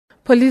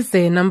Police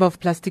say a number of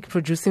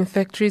plastic-producing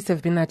factories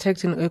have been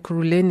attacked in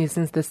Ekurhuleni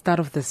since the start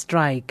of the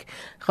strike.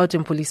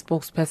 Gauteng Police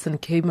spokesperson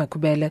K.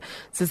 Makubele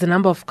says a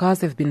number of cars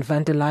have been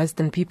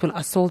vandalized and people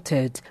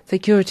assaulted.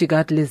 Security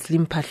guard Leslie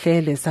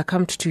Mphahlele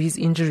succumbed to his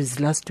injuries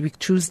last week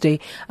Tuesday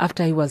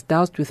after he was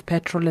doused with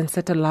petrol and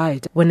set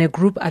alight when a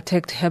group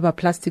attacked Heba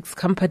Plastics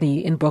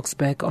Company in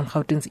Boksburg on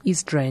Gauteng's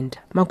East Rand.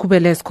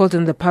 Makubele has called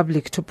on the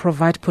public to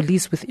provide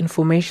police with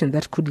information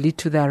that could lead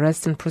to the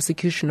arrest and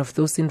prosecution of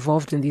those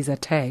involved in these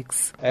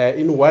attacks.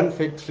 In one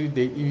factory,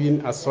 they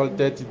even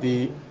assaulted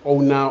the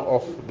owner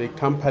of the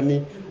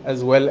company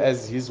as well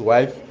as his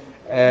wife.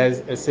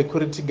 As a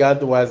security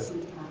guard was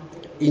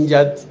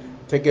injured,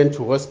 taken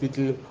to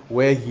hospital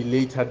where he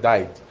later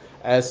died.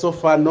 So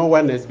far, no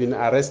one has been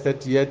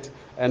arrested yet,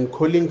 and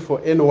calling for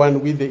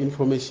anyone with the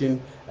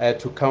information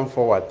to come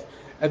forward.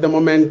 At the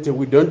moment,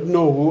 we don't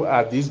know who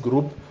are this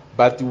group,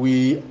 but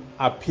we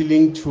are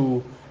appealing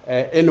to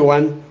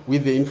anyone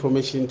with the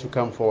information to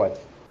come forward.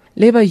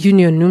 Labour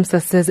Union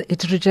NUMSA says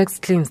it rejects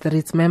claims that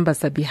its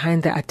members are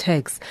behind the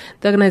attacks.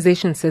 The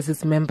organisation says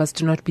its members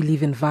do not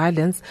believe in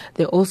violence.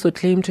 They also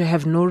claim to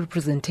have no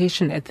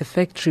representation at the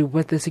factory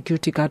where the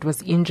security guard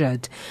was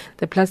injured.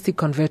 The Plastic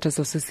Converters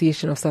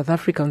Association of South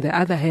Africa, on the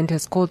other hand,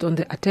 has called on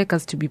the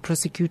attackers to be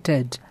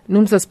prosecuted.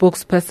 NUMSA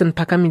spokesperson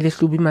Phakamile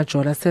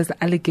Hlubi-Majola says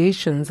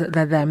allegations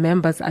that their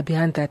members are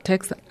behind the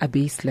attacks are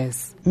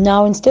baseless.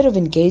 Now, instead of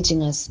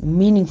engaging us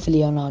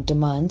meaningfully on our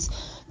demands,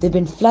 they've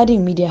been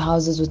flooding media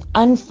houses with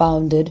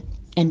unfounded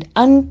and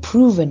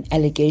unproven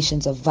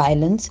allegations of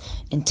violence,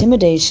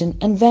 intimidation,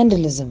 and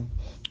vandalism.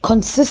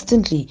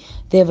 Consistently,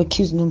 they have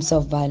accused NUMSA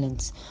of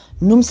violence.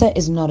 NUMSA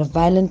is not a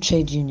violent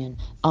trade union.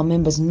 Our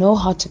members know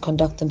how to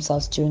conduct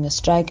themselves during a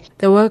strike.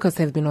 The workers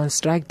have been on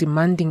strike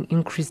demanding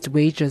increased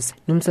wages.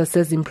 NUMSA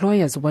says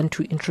employers want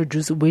to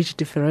introduce wage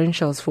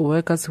differentials for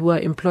workers who are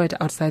employed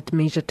outside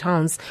major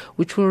towns,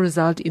 which will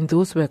result in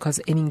those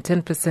workers earning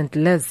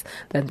 10% less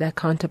than their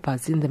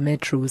counterparts in the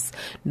metros.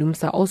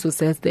 NUMSA also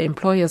says the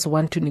employers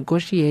want to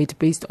negotiate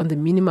based on the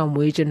minimum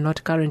wage and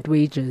not current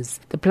wages.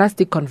 The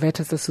Plastic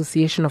Converters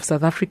Association of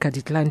South Africa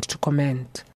declined to comment.